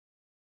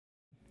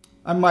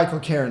I'm Michael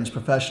Cairns,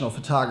 professional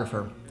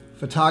photographer.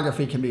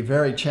 Photography can be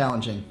very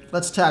challenging.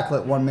 Let's tackle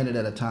it 1 minute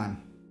at a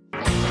time. I'm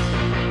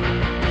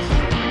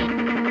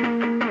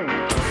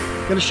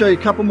going to show you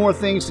a couple more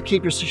things to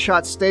keep your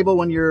shots stable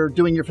when you're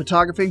doing your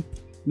photography.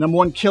 Number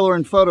one killer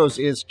in photos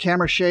is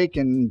camera shake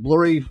and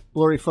blurry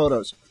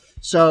photos.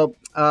 So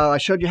I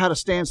showed you how to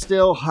stand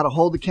still, how to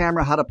hold the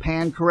camera, how to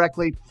pan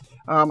correctly.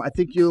 I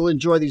think you'll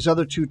enjoy these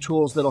other two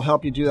tools that'll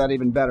help you do that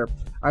even better.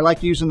 I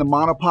like using the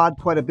Monopod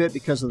quite a bit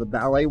because of the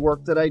ballet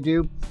work that I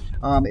do.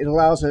 It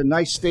allows a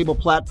nice stable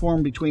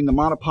platform between the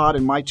Monopod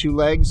and my two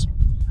legs.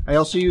 I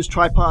also use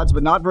tripods,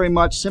 but not very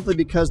much, simply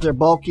because they're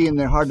bulky and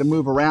they're hard to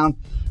move around.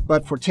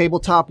 But for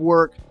tabletop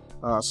work,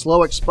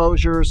 slow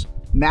exposures,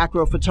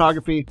 macro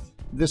photography,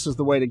 this is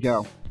the way to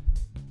go.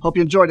 Hope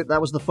you enjoyed it.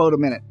 That was the Photo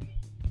Minute.